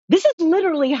This is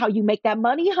literally how you make that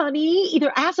money, honey,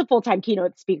 either as a full time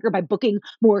keynote speaker by booking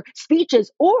more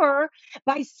speeches or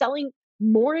by selling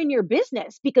more in your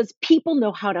business because people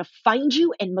know how to find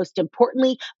you and, most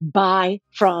importantly, buy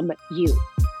from you.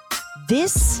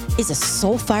 This is a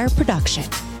Soulfire production.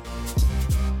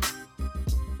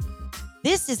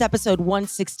 This is episode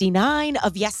 169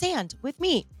 of Yes And with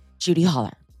me, Judy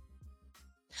Holler.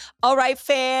 All right,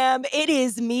 fam, it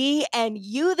is me and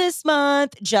you this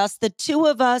month. Just the two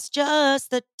of us,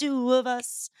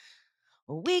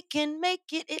 We can make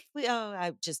it if we,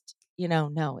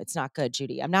 no, it's not good,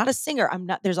 Judy. I'm not a singer.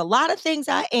 There's a lot of things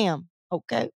I am,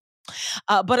 okay?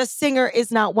 But a singer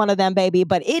is not one of them, baby.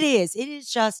 But it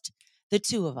is just the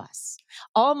two of us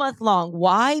all month long.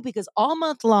 Why? Because all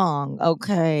month long,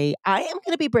 okay, I am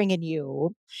going to be bringing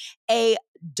you a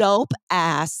dope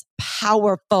ass,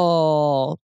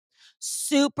 powerful,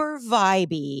 super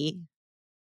vibey,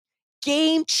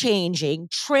 game changing,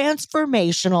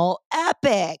 transformational,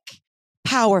 epic,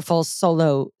 powerful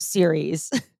solo series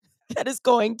that is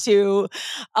going to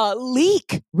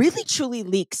really truly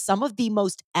leak some of the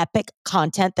most epic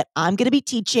content that I'm going to be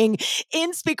teaching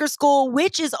in Speaker School,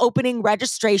 which is opening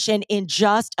registration in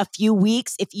just a few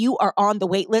weeks. If you are on the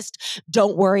wait list,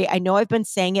 don't worry. I know I've been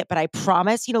saying it, but I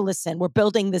promise, listen, we're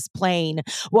building this plane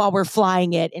while we're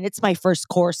flying it, and it's my first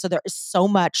course, so there is so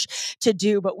much to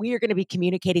do, but we are going to be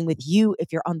communicating with you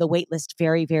if you're on the wait list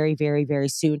very, very, very, very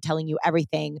soon, telling you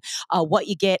everything, what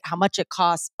you get, how much it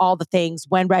costs, all the things,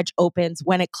 when reg opens,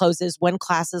 when it closes, when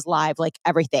class is live, like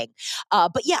everything.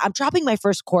 But yeah, I'm dropping my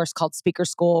first course called Speaker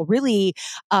School, really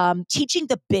teaching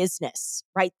the business,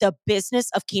 right? The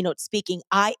business of keynote speaking.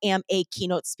 I am a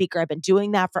keynote speaker. I've been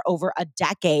doing that for over a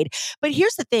decade. But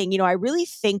here's the thing, I really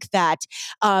think that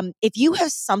if you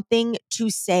have something to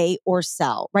say or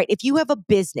sell, right? If you have a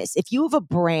business, if you have a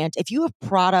brand, if you have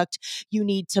product you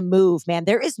need to move, man,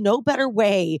 there is no better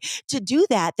way to do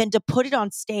that than to put it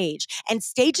on stage. And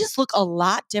stages look a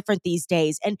lot different these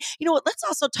days. And you know what? Let's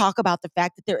also talk about the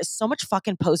fact that there is so much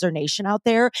fucking poser nation out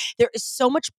there. There is so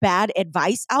much bad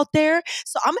advice out there.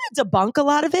 So I'm going to debunk a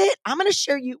lot of it. I'm going to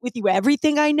share with you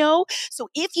everything I know. So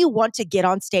if you want to get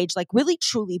on stage, like really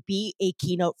truly be a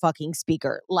keynote fucking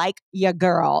speaker, like your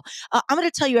girl, I'm going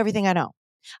to tell you everything I know.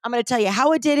 I'm going to tell you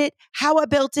how I did it, how I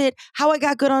built it, how I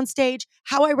got good on stage,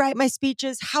 how I write my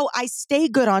speeches, how I stay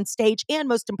good on stage, and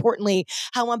most importantly,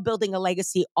 how I'm building a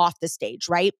legacy off the stage,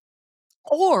 right?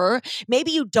 Or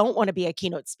maybe you don't want to be a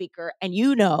keynote speaker and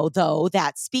you know, though,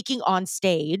 that speaking on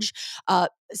stage,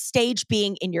 stage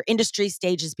being in your industry,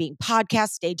 stages being podcast,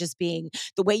 stages being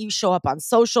the way you show up on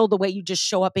social, the way you just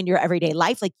show up in your everyday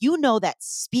life, like that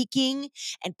speaking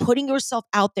and putting yourself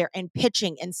out there and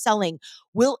pitching and selling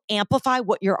will amplify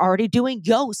what you're already doing.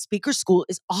 Yo, Speaker School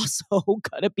is also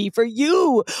going to be for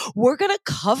you. We're going to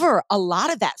cover a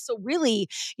lot of that. So really,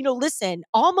 listen,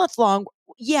 all month long,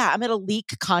 yeah, I'm going to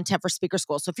leak content for Speaker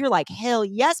School. So if you're like, hell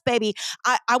yes, baby,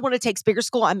 I want to take Speaker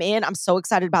School, I'm in. I'm so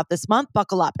excited about this month.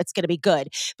 Buckle up. It's going to be good.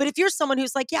 But if you're someone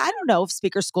who's like, yeah, I don't know if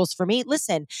Speaker School's for me,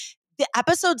 listen, the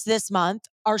episodes this month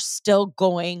are still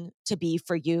going to be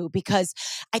for you because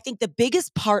I think the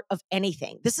biggest part of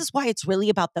anything, this is why it's really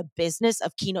about the business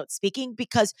of keynote speaking,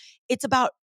 because it's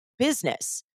about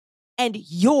business and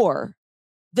you're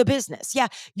the business. Yeah,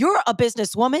 you're a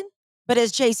businesswoman. But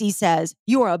as JC says,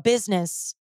 you are a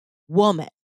business woman.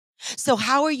 So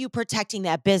how are you protecting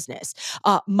that business?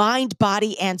 Mind,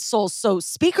 body, and soul. So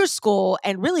Speaker School,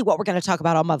 and really what we're going to talk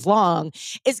about all month long,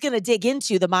 is going to dig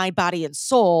into the mind, body, and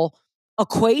soul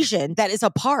equation that is a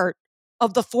part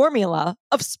of the formula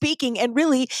of speaking and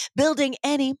really building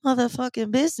any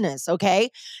motherfucking business, okay?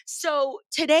 So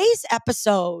today's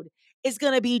episode is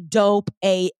going to be dope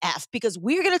AF because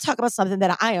we're going to talk about something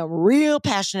that I am real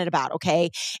passionate about, okay?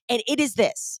 And it is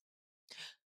this.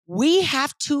 We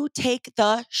have to take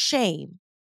the shame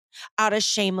out of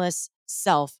shameless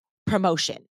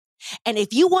self-promotion. And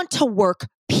if you want to work,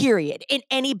 period, in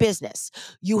any business,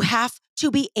 you have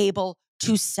to be able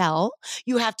to sell,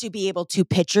 you have to be able to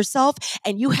pitch yourself,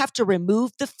 and you have to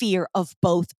remove the fear of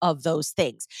both of those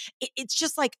things. It's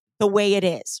just like the way it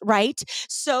is, right?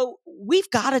 So we've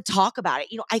got to talk about it.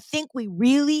 I think we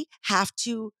really have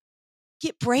to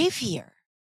get brave here.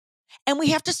 And we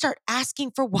have to start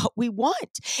asking for what we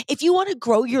want. If you want to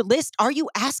grow your list, are you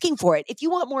asking for it? If you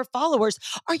want more followers,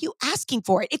 are you asking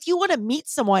for it? If you want to meet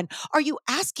someone, are you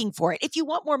asking for it? If you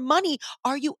want more money,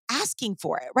 are you asking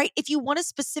for it, right? If you want a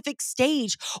specific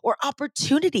stage or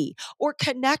opportunity or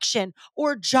connection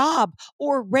or job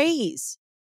or raise,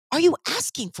 are you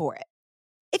asking for it?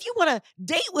 If you want to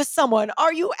date with someone,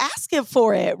 are you asking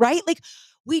for it, right? Like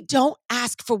we don't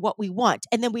ask for what we want.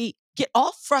 And then we get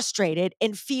all frustrated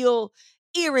and feel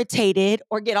irritated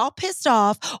or get all pissed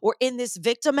off or in this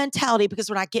victim mentality because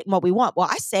we're not getting what we want. Well,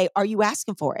 I say, are you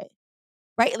asking for it?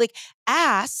 Right? Like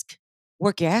ask,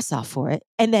 work your ass off for it,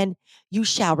 and then you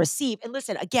shall receive. And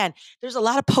listen, again, there's a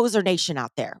lot of poser nation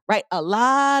out there, right? A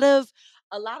lot of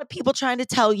people trying to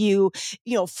tell you,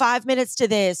 5 minutes to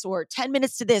this or 10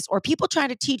 minutes to this, or people trying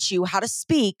to teach you how to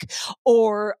speak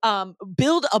or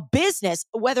build a business,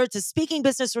 whether it's a speaking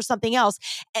business or something else.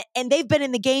 And they've been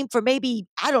in the game for maybe,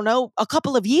 I don't know, a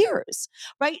couple of years,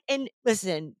 right? And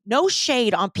listen, no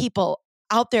shade on people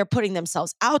out there putting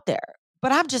themselves out there,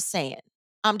 but I'm just saying,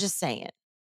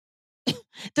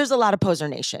 there's a lot of poser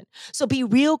nation. So be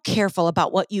real careful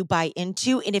about what you buy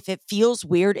into. And if it feels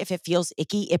weird, if it feels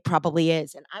icky, it probably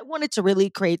is. And I wanted to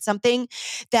really create something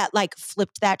that like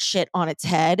flipped that shit on its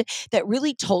head, that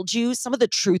really told you some of the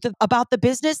truth about the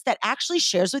business, that actually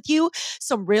shares with you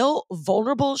some real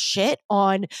vulnerable shit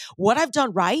on what I've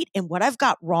done right and what I've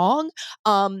got wrong.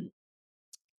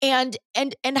 And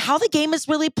how the game is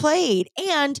really played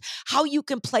and how you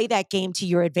can play that game to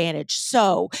your advantage.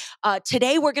 So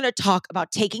today we're going to talk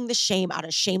about taking the shame out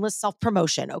of shameless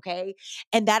self-promotion. Okay,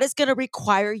 and that is going to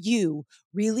require you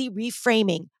really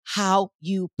reframing how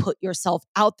you put yourself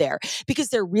out there, because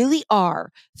there really are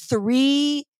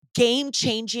three game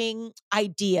changing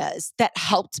ideas that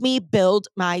helped me build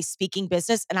my speaking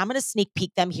business, and I'm going to sneak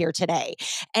peek them here today.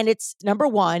 And it's number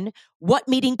one, what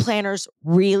meeting planners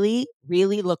really,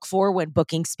 really look for when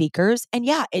booking speakers. And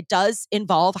yeah, it does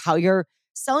involve how you're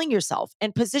selling yourself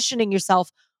and positioning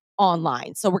yourself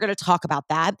online. So we're going to talk about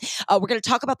that. We're going to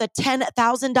talk about the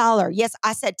 $10,000. Yes,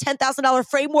 I said $10,000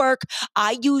 framework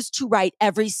I use to write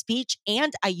every speech,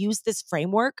 and I use this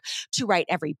framework to write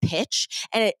every pitch.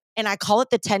 And I call it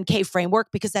the 10K framework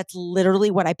because that's literally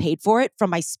what I paid for it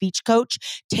from my speech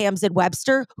coach, Tamsin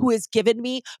Webster, who has given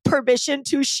me permission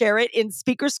to share it in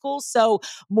speaker school. So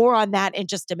more on that in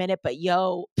just a minute. But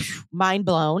mind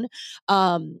blown.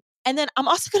 And then I'm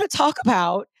also going to talk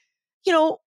about, you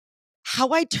know, how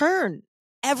I turn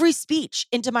every speech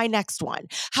into my next one,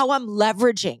 how I'm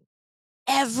leveraging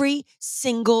every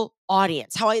single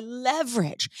audience, how I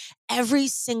leverage every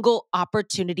single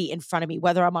opportunity in front of me,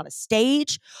 whether I'm on a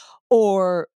stage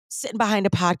or sitting behind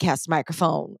a podcast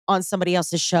microphone on somebody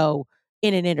else's show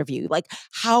in an interview. Like,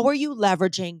 how are you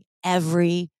leveraging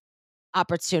every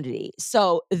opportunity?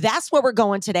 So that's where we're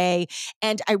going today.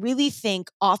 And I really think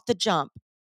off the jump,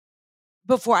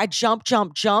 before I jump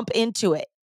into it,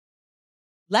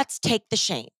 let's take the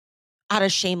shame out of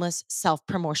shameless self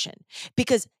promotion.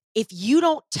 Because if you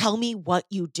don't tell me what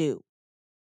you do,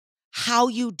 how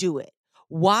you do it,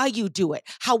 why you do it,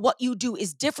 how what you do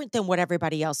is different than what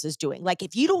everybody else is doing. Like,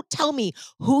 if you don't tell me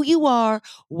who you are,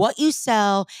 what you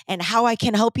sell, and how I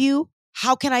can help you,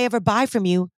 how can I ever buy from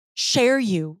you, share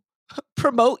you,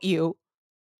 promote you,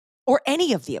 or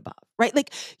any of the above, right?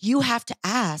 Like, you have to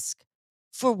ask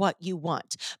for what you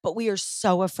want. But we are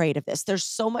so afraid of this. There's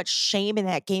so much shame in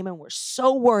that game, and we're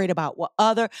so worried about what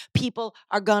other people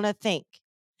are going to think.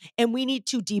 And we need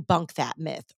to debunk that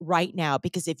myth right now,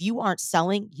 because if you aren't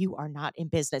selling, you are not in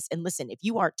business. And listen, if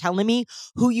you aren't telling me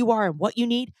who you are and what you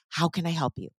need, how can I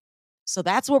help you? So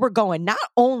that's where we're going. Not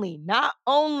only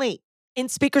in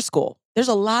speaker school, there's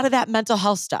a lot of that mental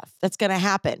health stuff that's going to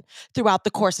happen throughout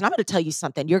the course. And I'm going to tell you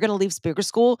something. You're going to leave speaker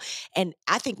school, and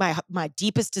I think my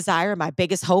deepest desire, my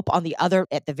biggest hope on the other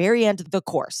at the very end of the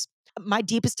course, my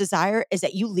deepest desire is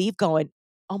that you leave going,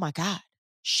 "Oh my God,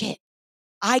 shit.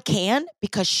 I can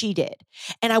because she did."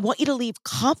 And I want you to leave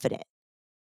confident,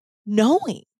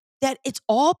 knowing that it's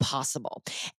all possible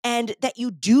and that you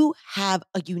do have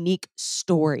a unique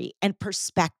story and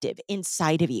perspective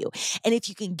inside of you. And if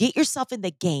you can get yourself in the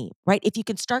game, right? If you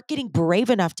can start getting brave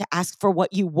enough to ask for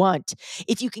what you want,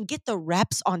 if you can get the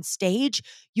reps on stage,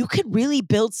 you can really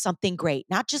build something great,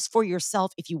 not just for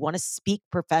yourself if you want to speak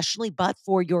professionally, but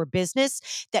for your business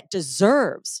that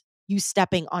deserves you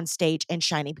stepping on stage and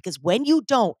shining. Because when you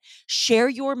don't share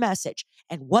your message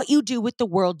and what you do with the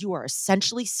world, you are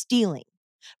essentially stealing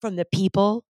from the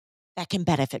people that can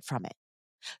benefit from it.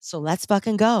 So let's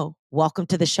fucking go. Welcome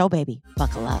to the show, baby.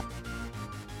 Buckle up.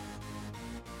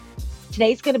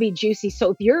 Today's going to be juicy.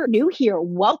 So if you're new here,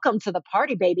 welcome to the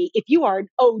party, baby. If you are an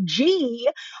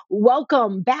OG,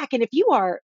 welcome back. And if you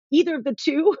are either of the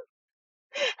two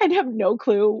and have no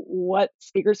clue what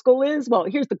speaker school is, well,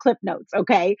 here's the clip notes,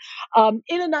 okay? In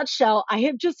a nutshell, I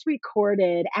have just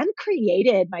recorded and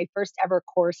created my first ever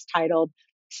course titled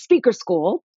Speaker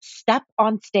School, Step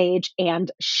on Stage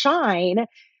and Shine,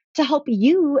 to help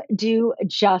you do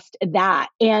just that.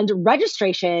 And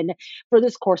registration for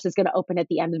this course is going to open at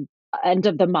the end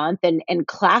of the month, and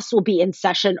class will be in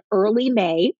session early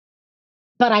May.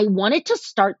 But I wanted to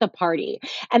start the party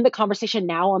and the conversation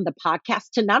now on the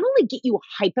podcast to not only get you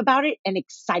hype about it and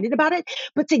excited about it,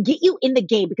 but to get you in the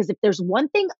game. Because if there's one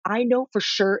thing I know for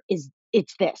sure is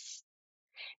it's this.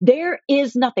 There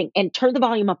is nothing, and turn the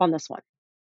volume up on this one.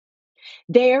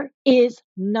 There is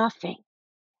nothing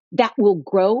that will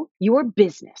grow your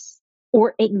business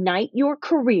or ignite your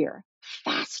career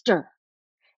faster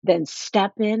than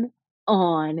stepping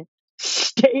on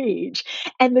stage.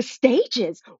 And the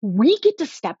stages we get to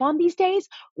step on these days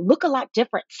look a lot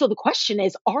different. So the question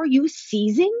is, are you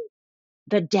seizing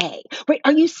the day, right?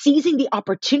 Are you seizing the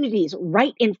opportunities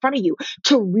right in front of you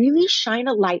to really shine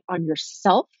a light on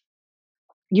yourself,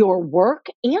 your work,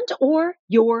 and or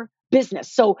your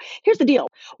business? So here's the deal.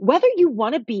 Whether you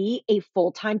want to be a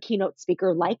full-time keynote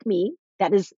speaker like me,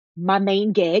 that is my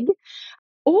main gig,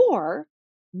 or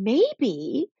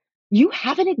maybe you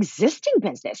have an existing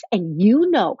business and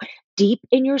you know deep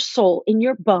in your soul, in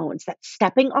your bones, that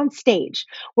stepping on stage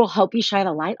will help you shine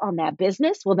a light on that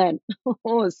business. Well, then,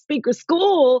 speaker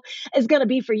school is going to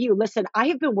be for you. Listen, I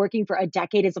have been working for a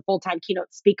decade as a full time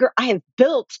keynote speaker. I have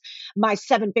built my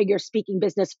 7-figure speaking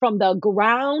business from the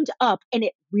ground up, and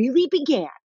it really began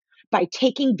by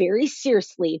taking very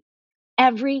seriously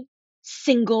every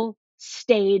single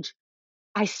stage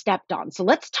I stepped on. So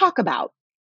let's talk about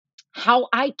how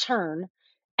I turn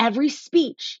every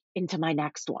speech into my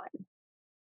next one.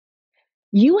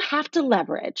 You have to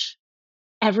leverage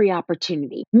every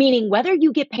opportunity, meaning whether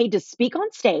you get paid to speak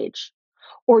on stage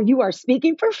or you are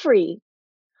speaking for free,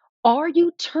 are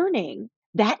you turning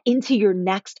that into your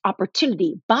next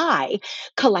opportunity by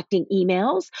collecting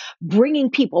emails, bringing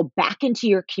people back into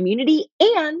your community,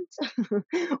 and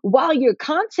while your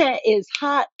content is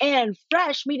hot and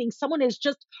fresh, meaning someone has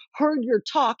just heard your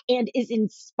talk and is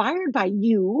inspired by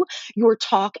you, your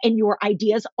talk, and your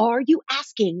ideas, are you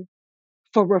asking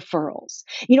for referrals?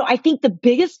 I think the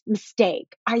biggest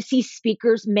mistake I see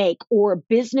speakers make or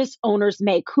business owners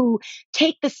make who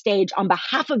take the stage on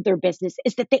behalf of their business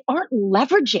is that they aren't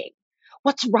leveraging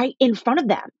what's right in front of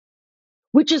them,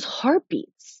 which is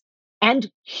heartbeats and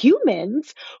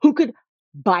humans who could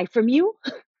buy from you,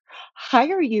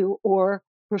 hire you, or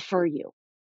refer you.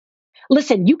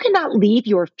 Listen, you cannot leave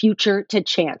your future to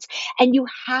chance, and you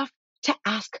have to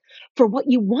ask for what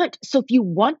you want. So, if you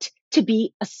want to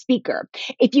be a speaker,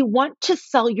 if you want to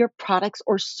sell your products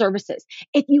or services,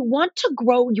 if you want to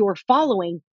grow your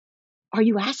following, are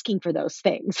you asking for those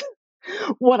things?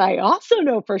 What I also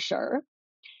know for sure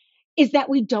is that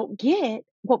we don't get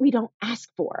what we don't ask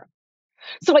for.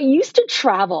 So I used to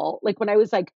travel, like when I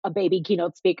was like a baby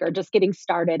keynote speaker, just getting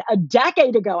started a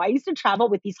decade ago. I used to travel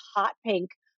with these hot pink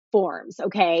forms.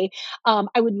 Okay.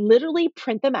 I would literally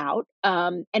print them out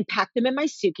and pack them in my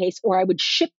suitcase, or I would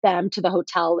ship them to the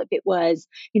hotel if it was,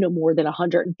 more than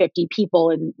 150 people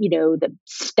and, the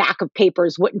stack of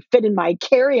papers wouldn't fit in my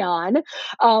carry on.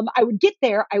 I would get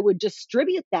there, I would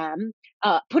distribute them,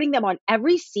 putting them on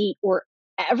every seat or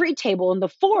every table, and the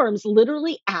forms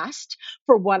literally asked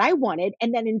for what I wanted.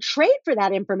 And then in trade for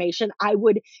that information, I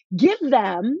would give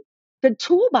them the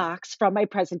toolbox from my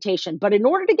presentation. But in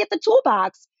order to get the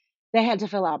toolbox, they had to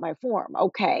fill out my form.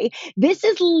 Okay. This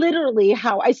is literally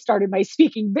how I started my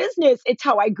speaking business. It's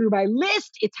how I grew my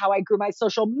list. It's how I grew my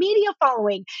social media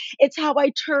following. It's how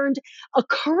I turned a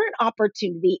current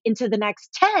opportunity into the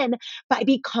next 10 by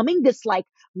becoming this like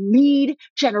lead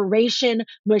generation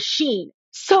machine.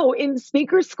 So in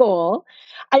speaker school,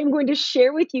 I'm going to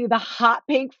share with you the hot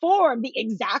pink form, the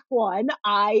exact one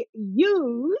I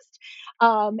used,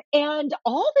 and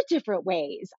all the different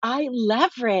ways I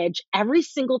leverage every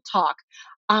single talk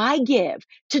I give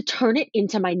to turn it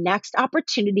into my next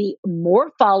opportunity,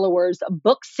 more followers,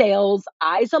 book sales,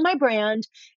 eyes on my brand,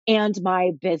 and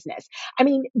my business. I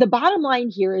mean, the bottom line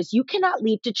here is you cannot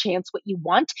leave to chance what you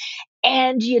want,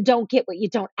 and you don't get what you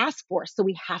don't ask for. So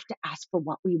we have to ask for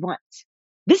what we want.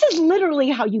 This is literally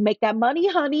how you make that money,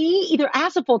 honey, either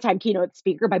as a full time keynote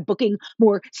speaker by booking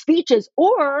more speeches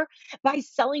or by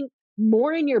selling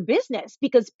more in your business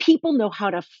because people know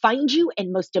how to find you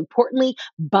and, most importantly,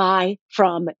 buy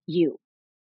from you.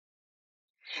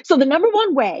 So, the number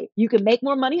one way you can make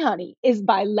more money, honey, is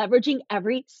by leveraging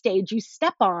every stage you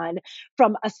step on,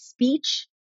 from a speech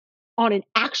on an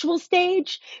actual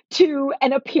stage to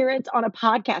an appearance on a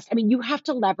podcast. I mean, you have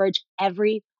to leverage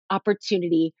every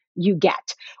opportunity you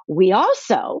get. We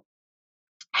also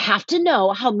have to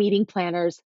know how meeting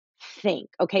planners think.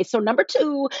 Okay, so number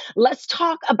two, let's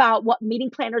talk about what meeting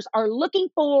planners are looking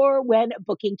for when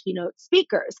booking keynote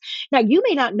speakers. Now, you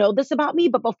may not know this about me,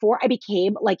 but before I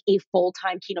became like a full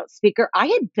time keynote speaker, I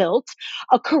had built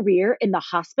a career in the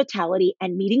hospitality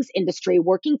and meetings industry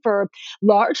working for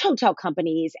large hotel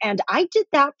companies. And I did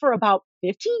that for about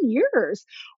 15 years,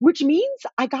 which means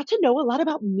I got to know a lot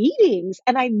about meetings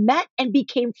and I met and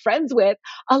became friends with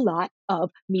a lot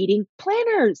of meeting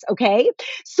planners. Okay.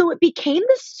 So it became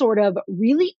this sort of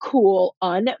really cool,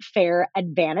 unfair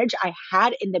advantage I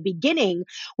had in the beginning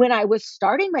when I was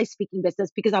starting my speaking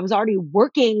business because I was already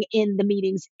working in the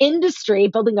meetings industry,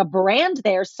 building a brand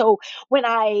there. So when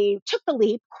I took the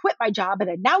leap, quit my job, and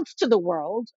announced to the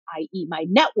world, i.e., my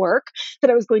network,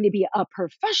 that I was going to be a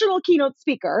professional keynote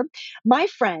speaker, my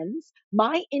friends,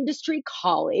 my industry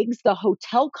colleagues, the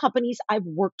hotel companies I've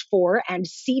worked for, and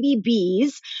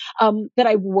CDBs that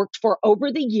I've worked for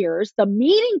over the years, the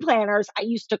meeting planners I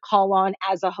used to call on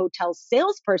as a hotel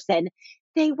salesperson,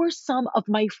 they were some of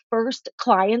my first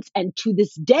clients. And to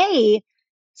this day,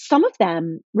 some of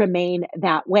them remain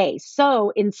that way.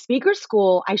 So in speaker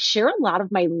school, I share a lot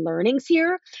of my learnings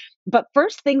here. But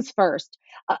first things first,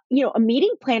 a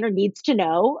meeting planner needs to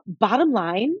know, bottom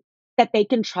line, that they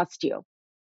can trust you.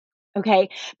 Okay.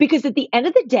 Because at the end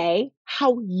of the day,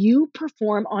 how you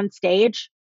perform on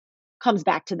stage comes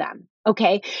back to them.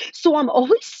 Okay. So I'm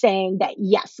always saying that,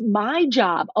 yes, my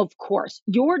job, of course,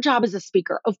 your job as a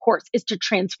speaker, of course, is to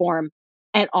transform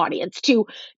an audience, to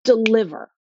deliver,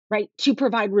 right? To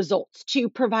provide results, to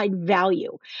provide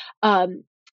value. Um,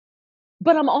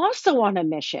 but I'm also on a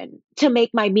mission to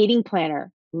make my meeting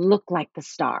planner look like the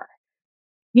star.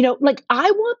 Like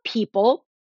I want people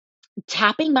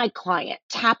tapping my client,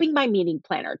 tapping my meeting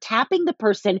planner, tapping the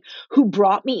person who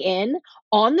brought me in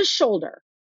on the shoulder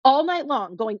all night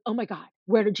long, going, "Oh my God,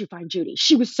 where did you find Judy?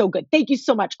 She was so good. Thank you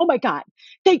so much. Oh my God,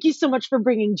 thank you so much for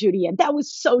bringing Judy in. That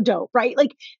was so dope." Right?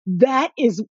 Like that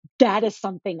is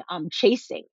something I'm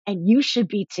chasing, and you should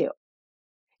be too.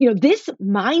 This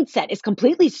mindset is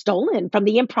completely stolen from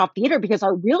the improv theater because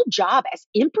our real job as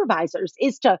improvisers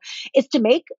is to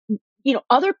make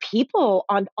other people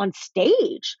on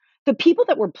stage, the people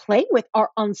that we're playing with,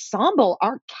 our ensemble,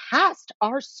 our cast,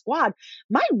 our squad,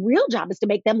 my real job is to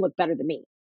make them look better than me.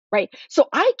 Right. So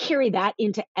I carry that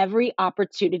into every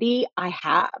opportunity I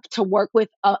have to work with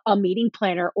a meeting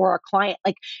planner or a client,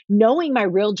 like knowing my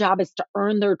real job is to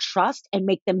earn their trust and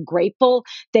make them grateful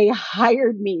they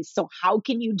hired me. So how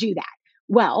can you do that?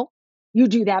 Well, you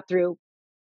do that through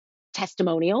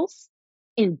testimonials,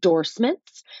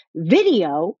 endorsements,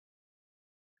 video,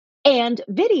 and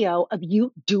video of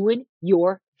you doing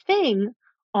your thing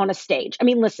on a stage. I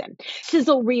mean, listen,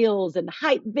 sizzle reels and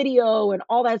hype video and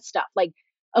all that stuff. Like,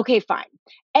 okay, fine.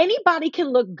 Anybody can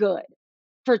look good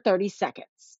for 30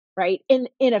 seconds, right? In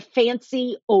a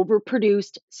fancy,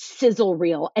 overproduced sizzle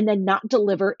reel and then not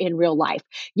deliver in real life.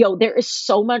 Yo, there is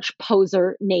so much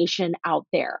poser nation out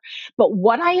there. But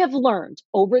what I have learned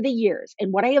over the years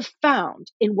and what I have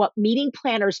found in what meeting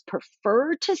planners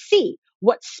prefer to see,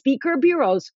 what speaker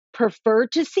bureaus prefer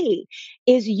to see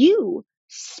is you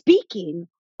speaking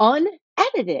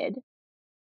unedited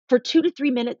for 2 to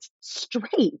 3 minutes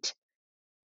straight,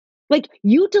 like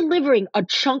you delivering a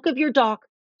chunk of your doc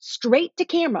straight to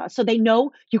camera so they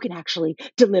know you can actually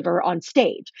deliver on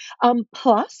stage.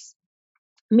 Plus,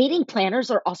 meeting planners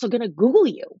are also going to Google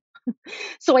you.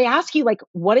 So I ask you, like,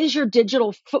 what is your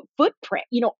digital footprint?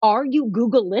 Are you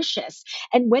Googleicious?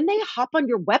 And when they hop on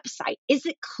your website, is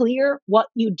it clear what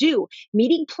you do?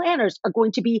 Meeting planners are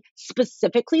going to be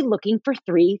specifically looking for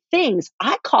three things.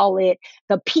 I call it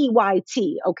the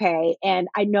PYT, okay? And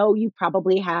I know you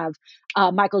probably have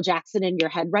Michael Jackson in your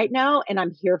head right now, and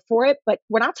I'm here for it. But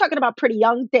we're not talking about pretty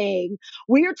young thing.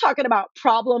 We're talking about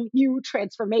problem you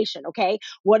transformation, okay?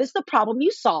 What is the problem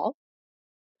you solve?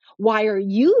 Why are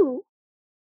you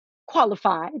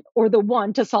qualified or the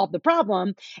one to solve the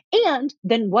problem? And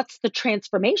then what's the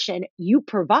transformation you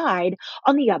provide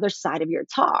on the other side of your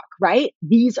talk, right?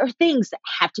 These are things that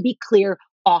have to be clear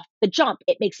off the jump.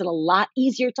 It makes it a lot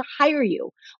easier to hire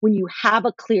you when you have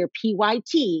a clear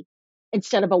PYT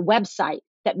instead of a website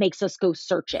that makes us go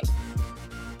searching.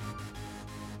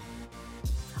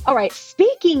 All right,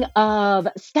 speaking of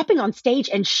stepping on stage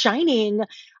and shining,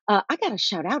 I got to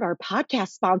shout out our podcast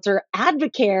sponsor,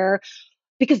 Advocare,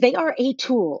 because they are a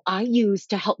tool I use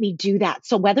to help me do that.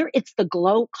 So whether it's the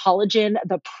Glow Collagen,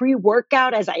 the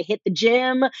pre-workout as I hit the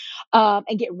gym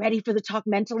and get ready for the talk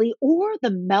mentally, or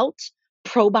the Melt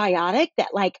probiotic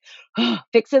that like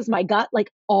fixes my gut,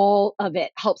 like all of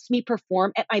it helps me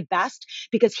perform at my best.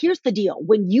 Because here's the deal: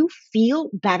 when you feel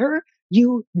better,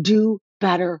 you do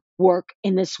better work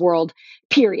in this world,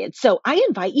 period. So I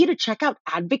invite you to check out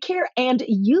Advocare and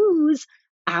use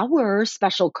our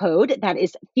special code that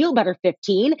is Feel Better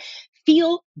 15.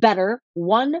 Feel Better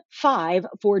 15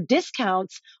 for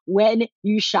discounts when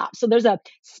you shop. So there's a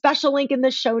special link in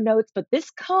the show notes, but this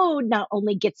code not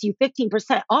only gets you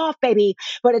 15% off, baby,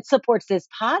 but it supports this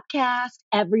podcast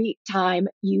every time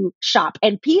you shop.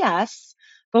 And P.S.,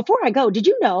 before I go, did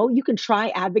you know you can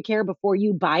try Advocare before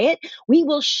you buy it? We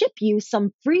will ship you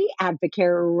some free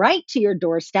Advocare right to your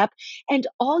doorstep. And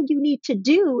all you need to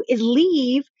do is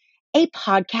leave a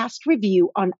podcast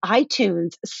review on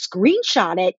iTunes,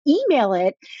 screenshot it, email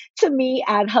it to me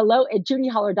at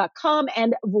hello@judyholler.com,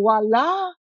 and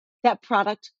voila, that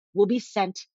product will be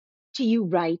sent to you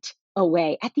right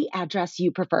away at the address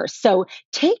you prefer. So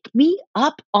take me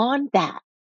up on that.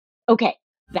 Okay,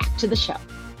 back to the show.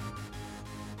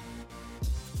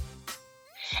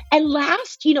 And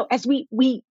last, as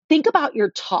we think about your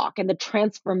talk and the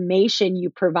transformation you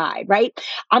provide, right?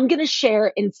 I'm going to share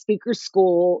in speaker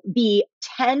school the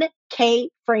 10K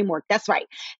framework. That's right.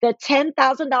 The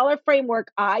 $10,000 framework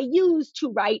I use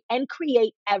to write and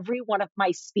create every one of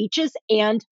my speeches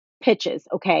and pitches.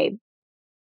 Okay.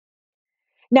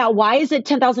 Now, why is it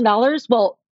 $10,000?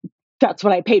 Well, that's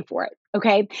what I paid for it.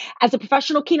 Okay. As a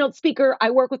professional keynote speaker,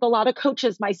 I work with a lot of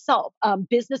coaches myself,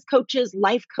 business coaches,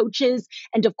 life coaches,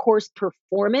 and of course,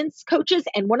 performance coaches.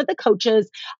 And one of the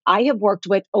coaches I have worked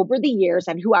with over the years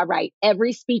and who I write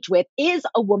every speech with is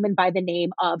a woman by the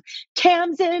name of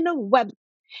Tamsin Webb.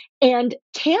 And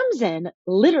Tamsin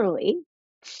literally,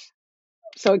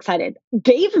 so excited,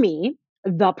 gave me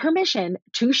the permission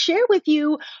to share with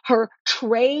you her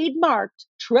trademarked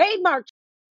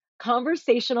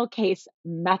conversational case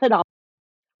methodology,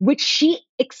 which she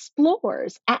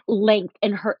explores at length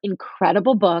in her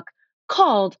incredible book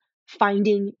called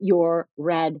Finding Your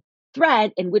Red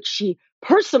Thread, in which she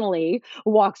personally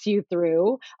walks you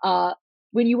through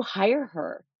when you hire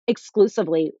her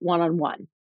exclusively one on one.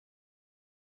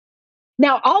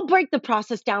 Now, I'll break the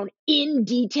process down in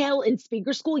detail in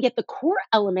speaker school, yet the core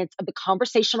elements of the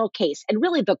conversational case and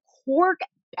really the core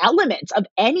elements of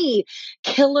any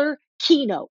killer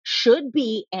keynote should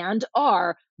be and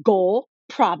are goal,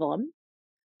 problem,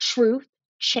 truth,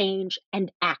 change,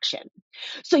 and action.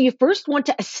 So you first want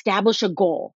to establish a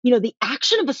goal. The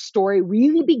action of a story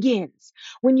really begins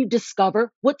when you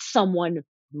discover what someone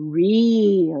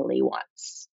really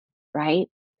wants, right?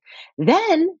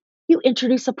 Then you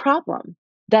introduce a problem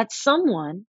that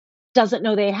someone doesn't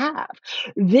know they have.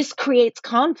 This creates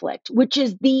conflict, which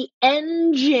is the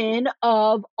engine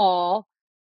of all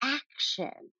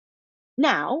action.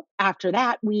 Now, after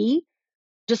that, we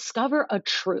discover a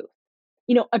truth.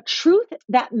 A truth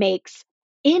that makes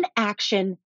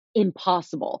inaction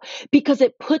impossible because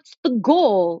it puts the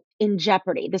goal in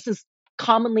jeopardy. This is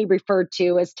commonly referred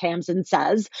to, as Tamsin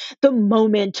says, the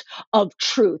moment of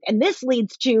truth. And this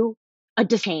leads to a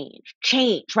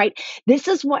change, right? This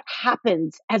is what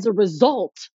happens as a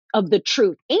result of the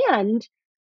truth and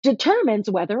determines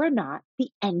whether or not the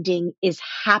ending is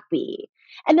happy.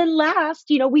 And then last,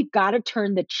 we've got to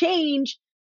turn the change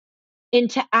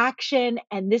into action.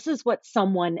 And this is what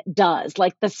someone does,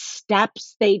 like the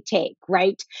steps they take,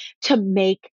 right, to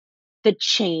make the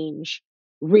change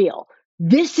real.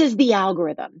 This is the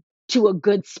algorithm to a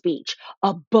good speech,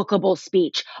 a bookable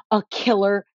speech, a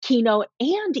killer keynote,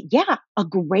 and yeah, a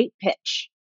great pitch.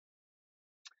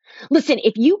 Listen,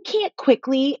 if you can't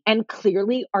quickly and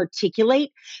clearly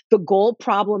articulate the goal,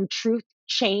 problem, truth,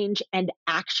 change, and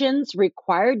actions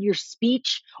required, your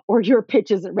speech or your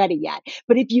pitch isn't ready yet.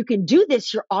 But if you can do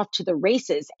this, you're off to the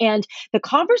races. And the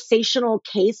conversational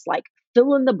case, like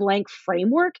fill in the blank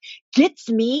framework, gets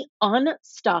me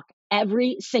unstuck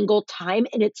every single time.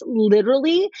 And it's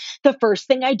literally the first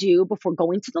thing I do before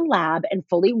going to the lab and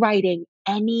fully writing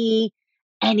any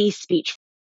speech.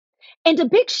 And a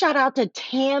big shout out to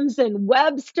Tamsin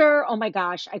Webster. Oh my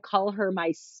gosh, I call her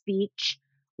my speech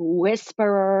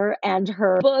whisperer, and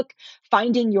her book,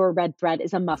 Finding Your Red Thread,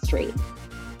 is a must read.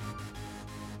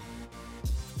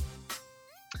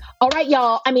 All right,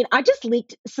 y'all. I just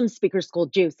leaked some speaker school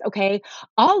juice, okay?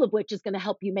 All of which is going to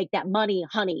help you make that money,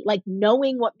 honey. Like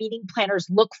knowing what meeting planners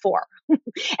look for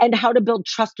and how to build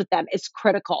trust with them is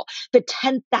critical. The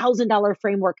 $10,000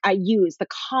 framework I use, the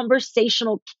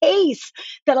conversational case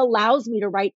that allows me to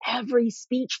write every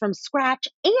speech from scratch,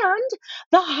 and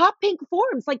the hot pink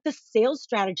forms, like the sales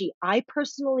strategy I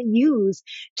personally use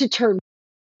to turn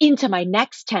into my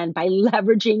next 10 by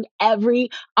leveraging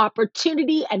every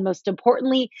opportunity and, most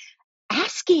importantly,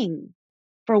 asking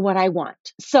for what I want.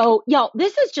 So, y'all,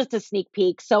 this is just a sneak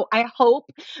peek. So, I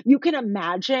hope you can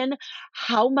imagine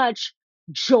how much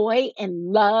joy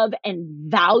and love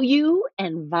and value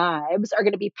and vibes are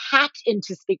going to be packed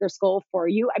into Speaker School for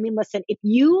you. I mean, listen, if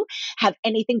you have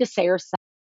anything to say or say,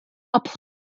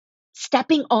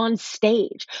 stepping on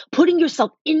stage, putting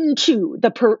yourself into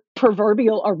the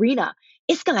proverbial arena,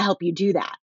 it's going to help you do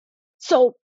that.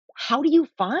 So, how do you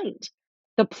find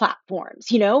the platforms?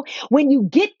 When you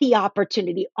get the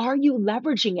opportunity, are you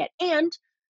leveraging it? And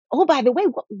oh, by the way,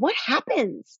 what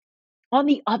happens on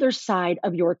the other side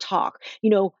of your talk?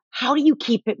 How do you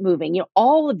keep it moving?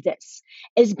 All of this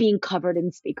is being covered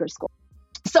in Speaker School.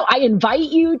 So I invite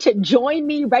you to join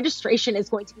me. Registration is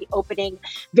going to be opening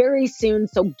very soon.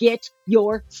 So get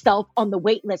yourself on the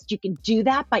wait list. You can do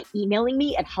that by emailing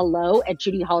me at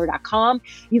hello@judyholler.com.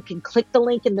 You can click the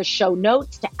link in the show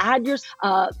notes to add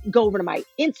go over to my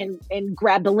Insta and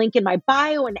grab the link in my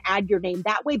bio and add your name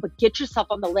that way. But get yourself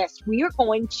on the list. We are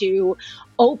going to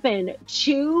open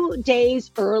 2 days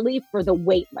early for the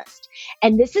wait list.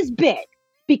 And this is big,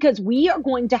 because we are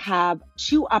going to have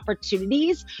 2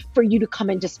 opportunities for you to come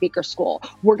into Speaker School.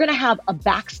 We're going to have a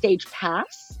backstage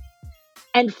pass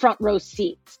and front row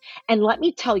seats. And let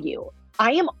me tell you,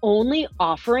 I am only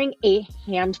offering a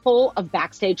handful of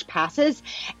backstage passes,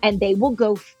 and they will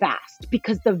go fast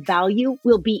because the value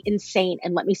will be insane.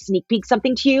 And let me sneak peek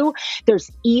something to you.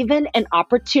 There's even an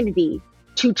opportunity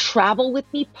to travel with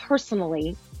me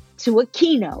personally to a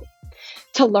keynote,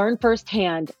 to learn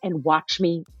firsthand and watch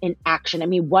me in action. I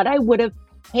mean, what I would have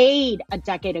paid a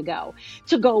decade ago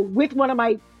to go with one of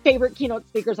my favorite keynote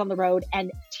speakers on the road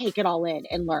and take it all in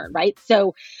and learn, right?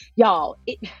 So y'all,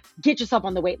 get yourself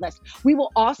on the wait list. We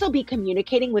will also be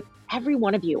communicating with every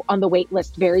one of you on the wait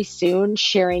list very soon,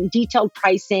 sharing detailed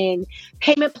pricing,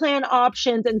 payment plan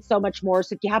options, and so much more.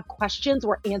 So if you have questions,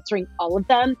 we're answering all of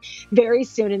them very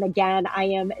soon. And again, I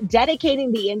am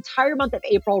dedicating the entire month of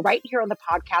April right here on the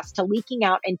podcast to leaking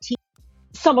out and teaching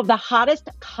some of the hottest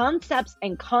concepts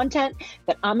and content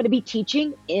that I'm going to be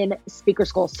teaching in Speaker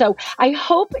School. So I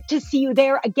hope to see you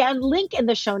there. Again, link in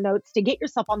the show notes to get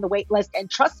yourself on the wait list.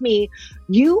 And trust me,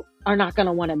 you are not going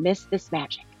to want to miss this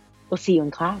magic. We'll see you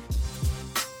in class.